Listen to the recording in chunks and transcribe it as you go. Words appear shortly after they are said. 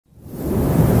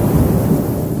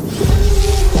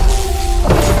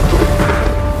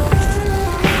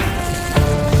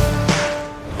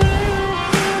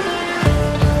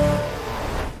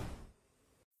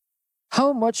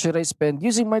much should I spend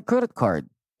using my credit card?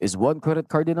 Is one credit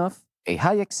card enough? A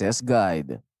high excess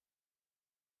guide.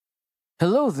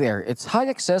 Hello there, it's High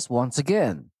Access once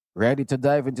again. Ready to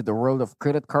dive into the world of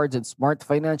credit cards and smart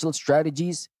financial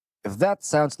strategies? If that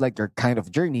sounds like your kind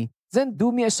of journey, then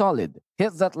do me a solid.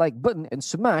 Hit that like button and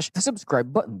smash the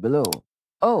subscribe button below.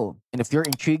 Oh, and if you're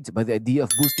intrigued by the idea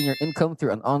of boosting your income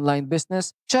through an online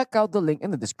business, check out the link in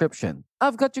the description.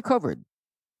 I've got you covered.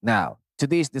 Now,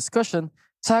 today's discussion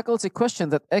tackles a question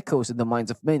that echoes in the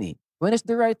minds of many. When is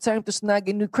the right time to snag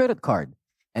a new credit card?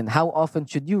 And how often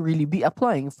should you really be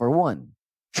applying for one?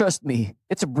 Trust me,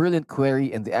 it's a brilliant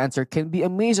query and the answer can be a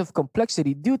maze of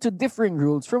complexity due to differing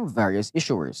rules from various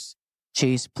issuers.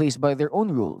 Chase plays by their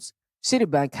own rules,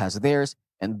 Citibank has theirs,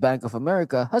 and Bank of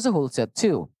America has a whole set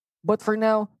too. But for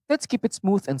now, let's keep it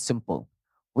smooth and simple.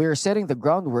 We're setting the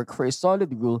groundwork for a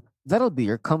solid rule that'll be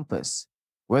your compass.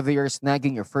 Whether you're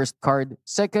snagging your first card,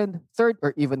 second, third,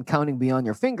 or even counting beyond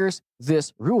your fingers,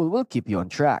 this rule will keep you on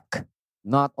track.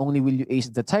 Not only will you ace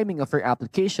the timing of your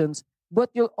applications, but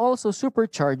you'll also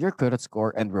supercharge your credit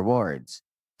score and rewards.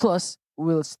 Plus,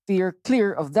 we'll steer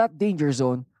clear of that danger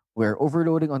zone where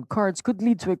overloading on cards could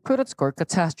lead to a credit score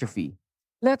catastrophe.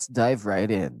 Let's dive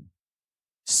right in.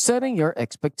 Setting your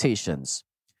expectations.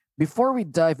 Before we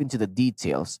dive into the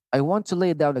details, I want to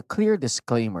lay down a clear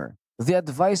disclaimer. The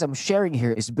advice I'm sharing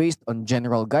here is based on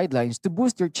general guidelines to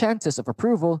boost your chances of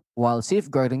approval while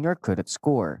safeguarding your credit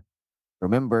score.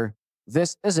 Remember,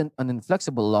 this isn't an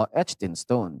inflexible law etched in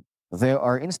stone. There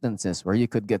are instances where you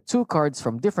could get two cards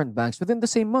from different banks within the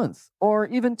same month, or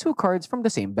even two cards from the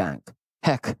same bank.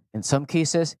 Heck, in some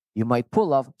cases, you might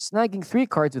pull off snagging three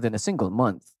cards within a single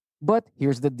month. But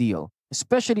here's the deal.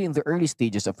 Especially in the early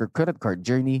stages of your credit card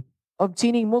journey,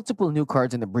 obtaining multiple new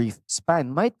cards in a brief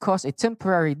span might cause a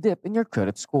temporary dip in your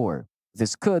credit score.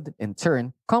 This could, in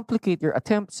turn, complicate your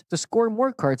attempts to score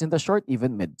more cards in the short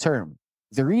even midterm.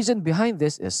 The reason behind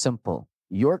this is simple.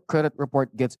 Your credit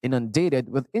report gets inundated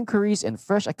with inquiries and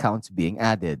fresh accounts being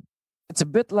added. It's a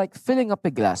bit like filling up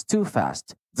a glass too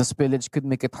fast. The spillage could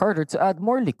make it harder to add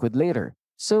more liquid later.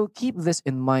 So keep this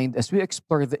in mind as we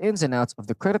explore the ins and outs of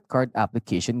the credit card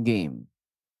application game.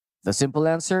 The simple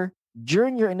answer?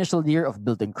 During your initial year of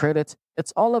building credit,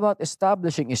 it's all about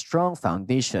establishing a strong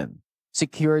foundation.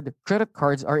 Secured credit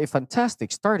cards are a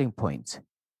fantastic starting point.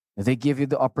 They give you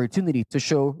the opportunity to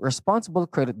show responsible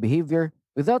credit behavior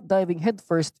without diving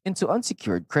headfirst into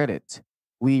unsecured credit.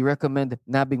 We recommend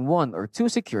nabbing one or two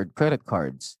secured credit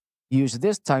cards. Use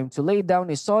this time to lay down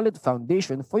a solid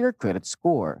foundation for your credit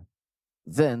score.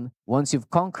 Then, once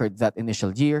you've conquered that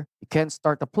initial year, you can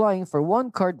start applying for one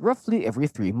card roughly every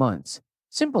 3 months.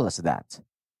 Simple as that.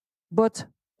 But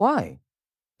why?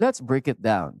 Let's break it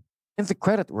down. In the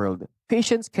credit world,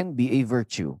 patience can be a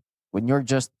virtue. When you're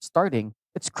just starting,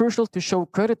 it's crucial to show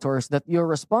creditors that you're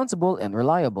responsible and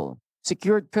reliable.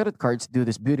 Secured credit cards do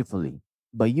this beautifully.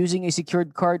 By using a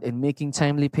secured card and making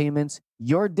timely payments,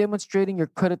 you're demonstrating your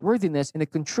creditworthiness in a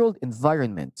controlled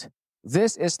environment.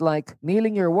 This is like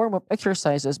nailing your warm-up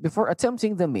exercises before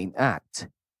attempting the main act.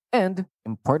 And,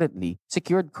 importantly,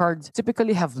 secured cards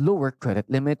typically have lower credit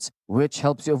limits, which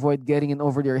helps you avoid getting in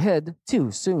over your head too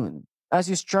soon. As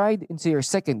you stride into your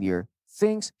second year,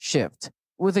 things shift.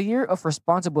 With a year of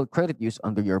responsible credit use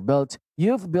under your belt,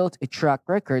 you've built a track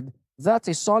record that's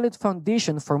a solid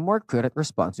foundation for more credit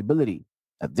responsibility.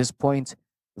 At this point,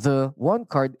 the one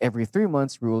card every 3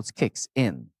 months rules kicks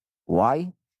in.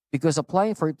 Why? Because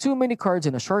applying for too many cards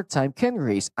in a short time can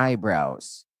raise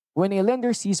eyebrows. When a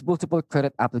lender sees multiple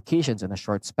credit applications in a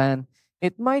short span,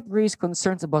 it might raise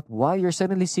concerns about why you're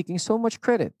suddenly seeking so much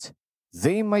credit.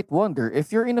 They might wonder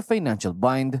if you're in a financial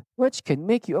bind, which can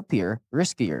make you appear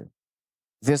riskier.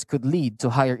 This could lead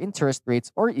to higher interest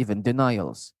rates or even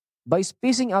denials. By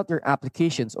spacing out your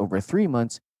applications over 3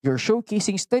 months, you're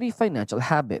showcasing steady financial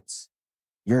habits.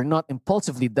 You're not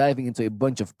impulsively diving into a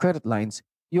bunch of credit lines,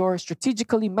 you're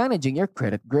strategically managing your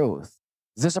credit growth.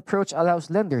 This approach allows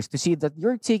lenders to see that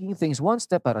you're taking things one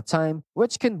step at a time,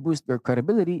 which can boost your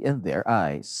credibility in their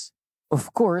eyes.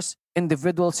 Of course,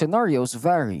 individual scenarios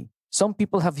vary. Some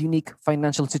people have unique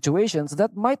financial situations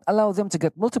that might allow them to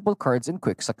get multiple cards in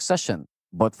quick succession.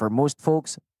 But for most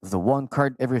folks, the one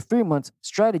card every 3 months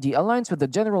strategy aligns with the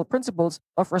general principles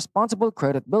of responsible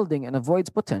credit building and avoids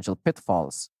potential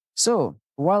pitfalls. So,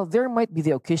 while there might be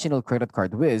the occasional credit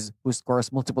card whiz who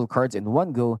scores multiple cards in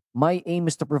one go, my aim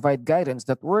is to provide guidance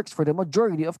that works for the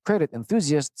majority of credit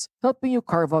enthusiasts, helping you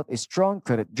carve out a strong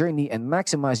credit journey and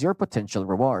maximize your potential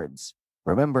rewards.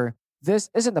 Remember, this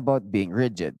isn't about being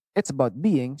rigid, it's about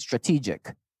being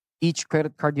strategic. Each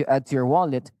credit card you add to your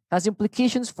wallet has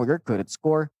implications for your credit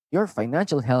score, your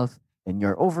financial health, and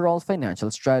your overall financial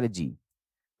strategy.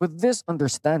 With this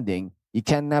understanding, you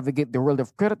can navigate the world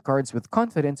of credit cards with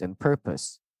confidence and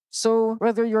purpose. So,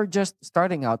 whether you're just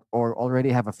starting out or already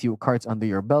have a few cards under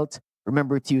your belt,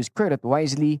 remember to use credit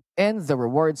wisely and the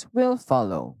rewards will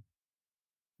follow.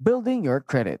 Building your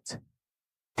credit.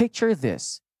 Picture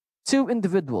this: two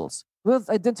individuals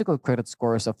with identical credit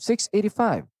scores of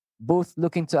 685, both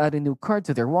looking to add a new card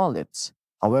to their wallets.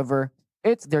 However,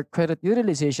 it's their credit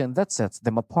utilization that sets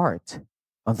them apart.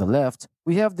 On the left,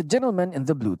 we have the gentleman in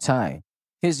the blue tie.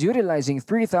 He's utilizing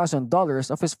 $3,000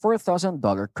 of his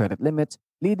 $4,000 credit limit,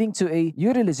 leading to a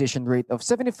utilization rate of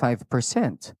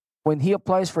 75%. When he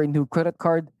applies for a new credit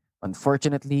card,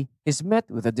 unfortunately, he's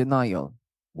met with a denial.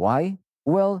 Why?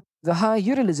 Well, the high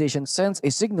utilization sends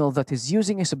a signal that he's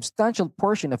using a substantial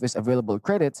portion of his available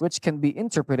credit, which can be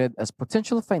interpreted as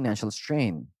potential financial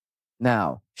strain.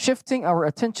 Now, shifting our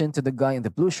attention to the guy in the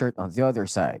blue shirt on the other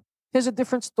side. Here's a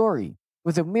different story.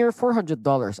 With a mere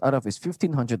 $400 out of his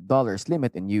 $1,500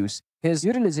 limit in use, his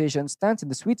utilization stands in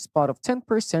the sweet spot of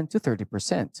 10% to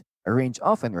 30%, a range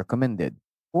often recommended.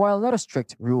 While not a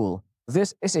strict rule,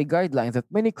 this is a guideline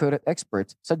that many credit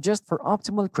experts suggest for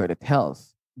optimal credit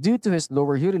health. Due to his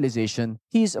lower utilization,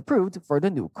 he is approved for the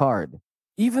new card.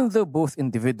 Even though both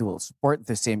individuals sport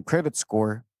the same credit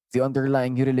score, the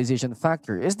underlying utilization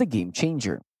factor is the game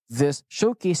changer. This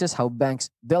showcases how banks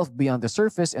delve beyond the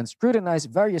surface and scrutinize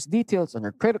various details on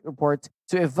your credit report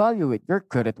to evaluate your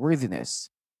creditworthiness.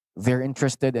 They're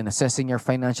interested in assessing your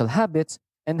financial habits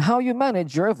and how you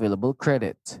manage your available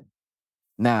credit.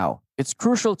 Now, it's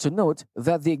crucial to note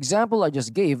that the example I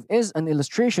just gave is an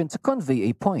illustration to convey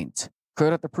a point.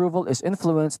 Credit approval is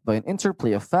influenced by an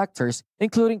interplay of factors,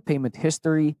 including payment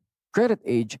history, credit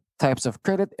age, types of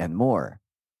credit, and more.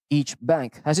 Each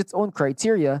bank has its own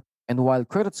criteria, and while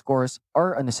credit scores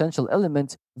are an essential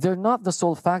element, they're not the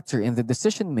sole factor in the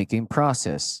decision-making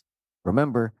process.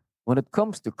 Remember, when it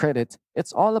comes to credit,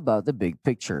 it's all about the big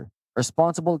picture.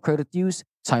 Responsible credit use,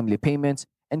 timely payments,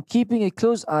 and keeping a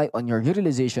close eye on your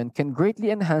utilization can greatly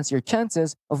enhance your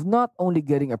chances of not only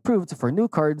getting approved for new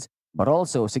cards, but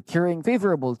also securing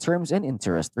favorable terms and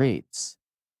interest rates.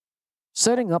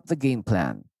 Setting up the game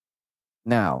plan.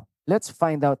 Now, let's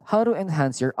find out how to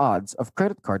enhance your odds of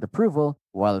credit card approval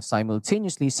while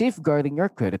simultaneously safeguarding your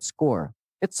credit score.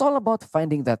 It's all about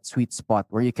finding that sweet spot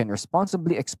where you can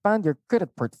responsibly expand your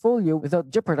credit portfolio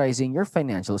without jeopardizing your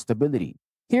financial stability.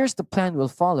 Here's the plan we'll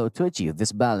follow to achieve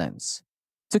this balance.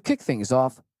 To kick things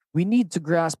off, we need to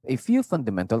grasp a few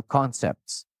fundamental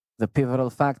concepts. The pivotal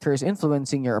factors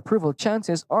influencing your approval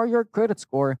chances are your credit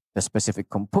score, the specific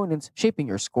components shaping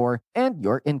your score, and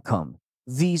your income.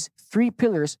 These three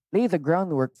pillars lay the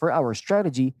groundwork for our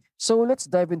strategy, so let's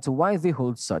dive into why they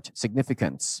hold such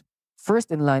significance.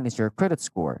 First in line is your credit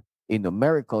score, a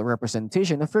numerical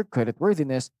representation of your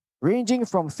creditworthiness ranging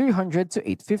from 300 to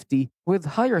 850,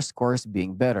 with higher scores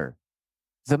being better.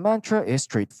 The mantra is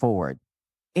straightforward.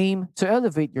 Aim to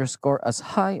elevate your score as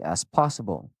high as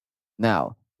possible.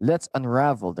 Now, let's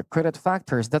unravel the credit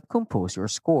factors that compose your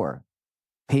score.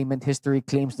 Payment history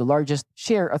claims the largest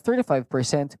share at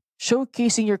 35%,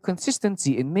 showcasing your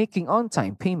consistency in making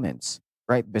on-time payments.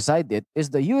 Right beside it is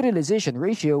the utilization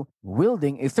ratio,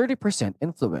 wielding a 30%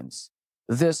 influence.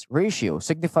 This ratio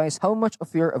signifies how much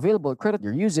of your available credit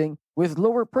you're using, with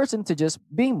lower percentages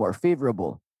being more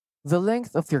favorable. The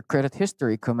length of your credit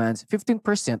history commands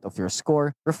 15% of your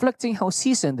score, reflecting how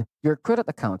seasoned your credit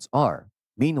accounts are.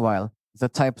 Meanwhile, the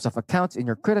types of accounts in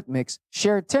your credit mix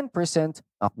share 10%,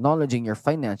 acknowledging your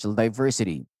financial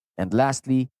diversity. And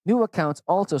lastly, new accounts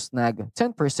also snag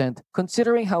 10%,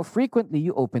 considering how frequently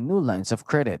you open new lines of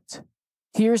credit.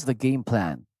 Here's the game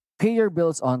plan. Pay your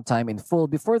bills on time in full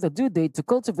before the due date to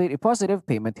cultivate a positive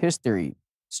payment history.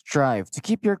 Strive to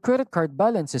keep your credit card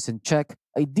balances in check,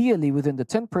 ideally within the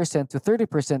 10% to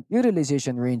 30%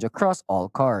 utilization range across all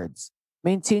cards.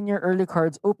 Maintain your early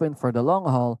cards open for the long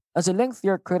haul, as a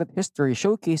lengthier credit history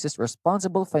showcases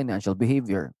responsible financial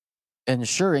behavior.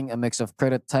 Ensuring a mix of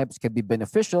credit types can be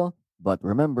beneficial, but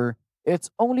remember,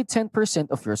 it's only 10%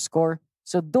 of your score,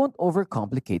 so don't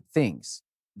overcomplicate things.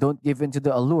 Don't give in to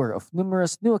the allure of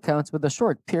numerous new accounts with a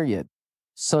short period.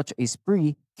 Such a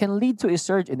spree can lead to a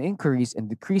surge in inquiries and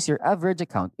decrease your average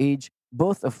account age,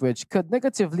 both of which could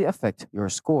negatively affect your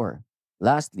score.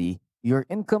 Lastly, your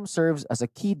income serves as a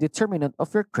key determinant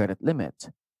of your credit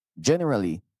limit.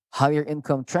 Generally, higher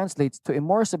income translates to a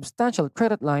more substantial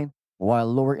credit line, while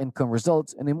lower income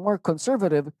results in a more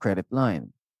conservative credit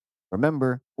line.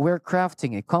 Remember, we're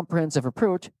crafting a comprehensive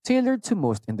approach tailored to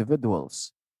most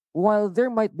individuals. While there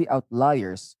might be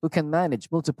outliers who can manage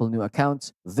multiple new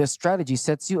accounts, this strategy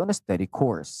sets you on a steady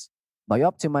course. By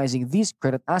optimizing these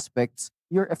credit aspects,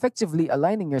 you're effectively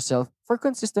aligning yourself for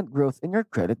consistent growth in your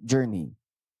credit journey.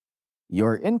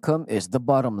 Your income is the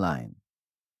bottom line.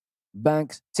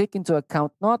 Banks take into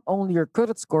account not only your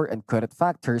credit score and credit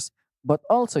factors, but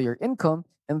also your income,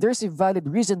 and there's a valid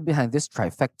reason behind this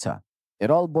trifecta.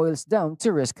 It all boils down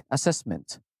to risk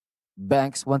assessment.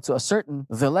 Banks want to ascertain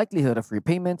the likelihood of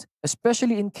repayment,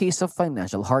 especially in case of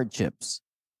financial hardships.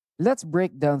 Let's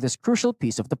break down this crucial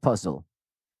piece of the puzzle.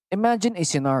 Imagine a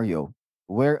scenario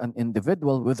where an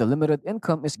individual with a limited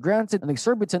income is granted an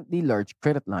exorbitantly large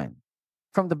credit line.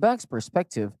 From the bank's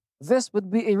perspective, this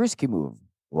would be a risky move.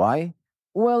 Why?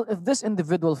 Well, if this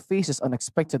individual faces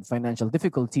unexpected financial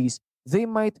difficulties, they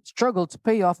might struggle to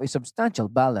pay off a substantial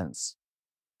balance.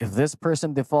 If this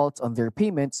person defaults on their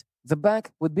payments, the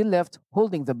bank would be left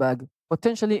holding the bag,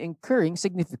 potentially incurring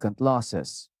significant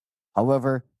losses.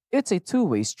 However, it's a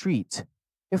two-way street.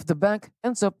 If the bank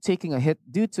ends up taking a hit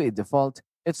due to a default,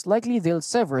 it's likely they'll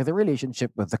sever the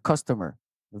relationship with the customer.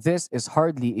 This is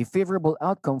hardly a favorable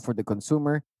outcome for the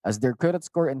consumer, as their credit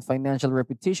score and financial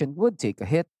reputation would take a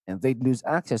hit and they'd lose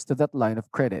access to that line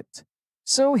of credit.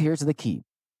 So here's the key.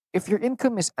 If your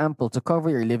income is ample to cover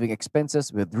your living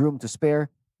expenses with room to spare,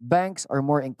 banks are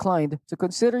more inclined to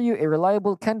consider you a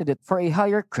reliable candidate for a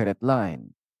higher credit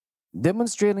line.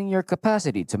 Demonstrating your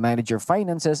capacity to manage your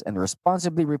finances and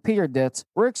responsibly repay your debts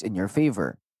works in your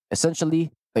favor.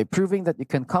 Essentially, by proving that you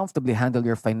can comfortably handle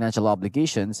your financial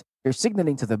obligations, you're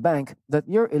signaling to the bank that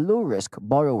you're a low-risk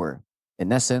borrower.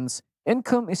 In essence,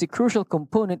 income is a crucial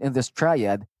component in this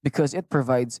triad because it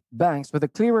provides banks with a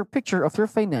clearer picture of your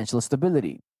financial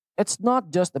stability. It's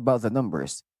not just about the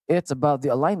numbers, it's about the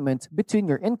alignment between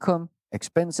your income,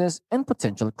 expenses, and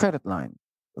potential credit line.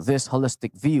 This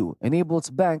holistic view enables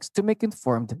banks to make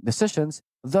informed decisions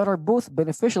that are both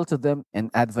beneficial to them and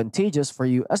advantageous for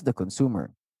you as the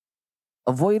consumer.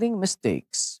 Avoiding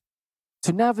mistakes.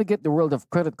 To navigate the world of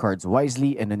credit cards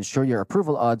wisely and ensure your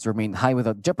approval odds remain high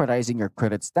without jeopardizing your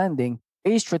credit standing,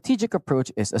 a strategic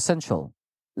approach is essential.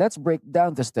 Let's break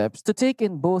down the steps to take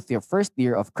in both your first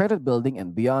year of credit building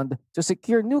and beyond to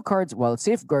secure new cards while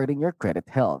safeguarding your credit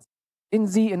health.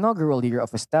 In the inaugural year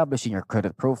of establishing your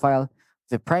credit profile,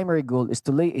 the primary goal is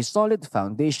to lay a solid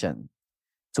foundation.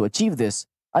 To achieve this,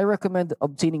 I recommend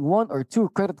obtaining one or two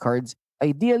credit cards,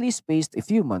 ideally spaced a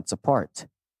few months apart.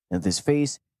 In this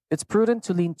phase, it's prudent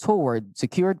to lean toward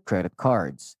secured credit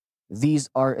cards. These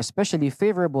are especially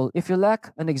favorable if you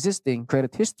lack an existing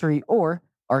credit history or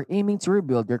are aiming to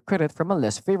rebuild your credit from a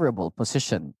less favorable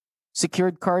position.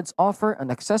 Secured cards offer an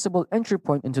accessible entry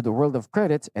point into the world of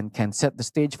credit and can set the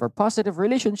stage for positive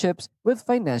relationships with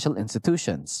financial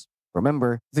institutions.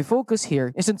 Remember, the focus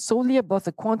here isn't solely about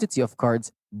the quantity of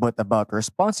cards, but about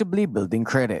responsibly building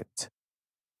credit.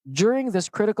 During this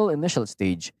critical initial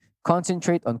stage,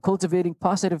 concentrate on cultivating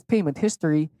positive payment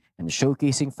history and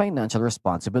showcasing financial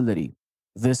responsibility.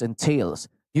 This entails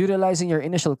utilizing your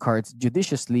initial cards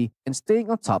judiciously and staying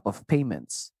on top of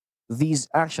payments. These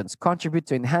actions contribute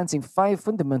to enhancing five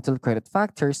fundamental credit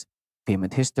factors: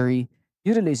 payment history,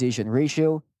 utilization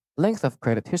ratio, length of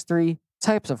credit history,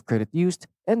 types of credit used,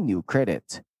 and new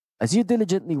credit. As you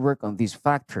diligently work on these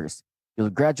factors,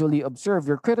 you'll gradually observe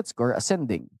your credit score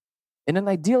ascending. In an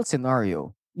ideal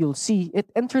scenario, you'll see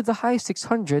it enter the high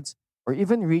 600s or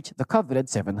even reach the coveted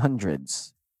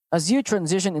 700s. As you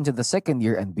transition into the second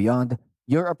year and beyond,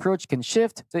 your approach can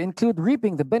shift to include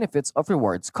reaping the benefits of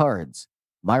rewards cards.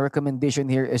 My recommendation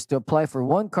here is to apply for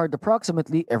one card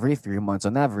approximately every 3 months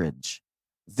on average.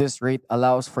 This rate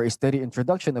allows for a steady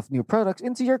introduction of new products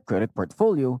into your credit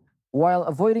portfolio while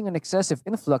avoiding an excessive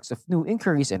influx of new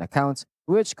inquiries and accounts,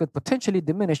 which could potentially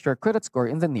diminish your credit score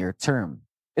in the near term.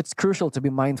 It's crucial to be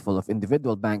mindful of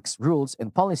individual banks' rules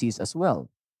and policies as well.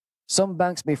 Some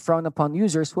banks may frown upon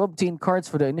users who obtain cards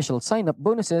for the initial sign-up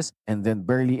bonuses and then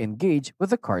barely engage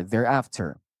with the card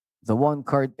thereafter. The one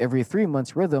card every 3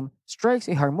 months rhythm strikes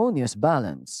a harmonious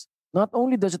balance. Not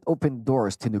only does it open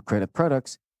doors to new credit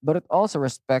products, but it also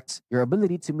respects your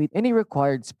ability to meet any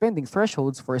required spending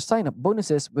thresholds for sign-up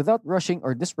bonuses without rushing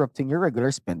or disrupting your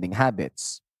regular spending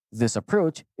habits. This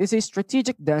approach is a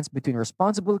strategic dance between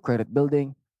responsible credit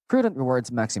building, prudent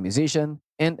rewards maximization,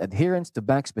 and adherence to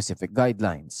bank-specific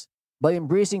guidelines. By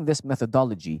embracing this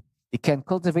methodology, you can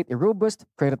cultivate a robust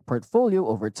credit portfolio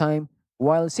over time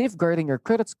while safeguarding your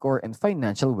credit score and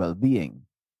financial well-being.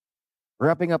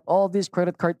 Wrapping up all these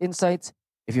credit card insights,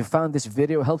 if you found this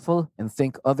video helpful and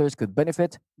think others could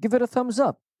benefit, give it a thumbs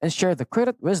up and share the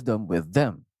credit wisdom with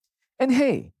them. And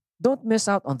hey, don't miss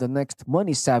out on the next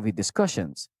money-savvy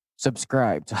discussions.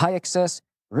 Subscribe to High Access,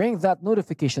 ring that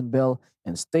notification bell,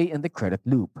 and stay in the credit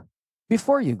loop.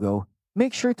 Before you go,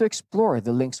 make sure to explore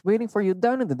the links waiting for you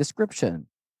down in the description.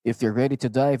 If you're ready to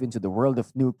dive into the world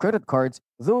of new credit cards,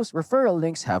 those referral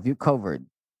links have you covered.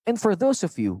 And for those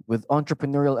of you with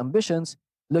entrepreneurial ambitions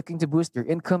looking to boost your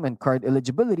income and card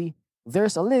eligibility,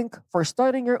 there's a link for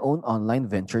starting your own online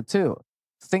venture too.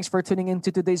 Thanks for tuning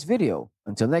into today's video.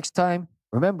 Until next time,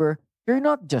 remember, you're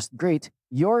not just great,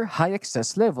 you're high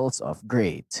excess levels of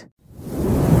great.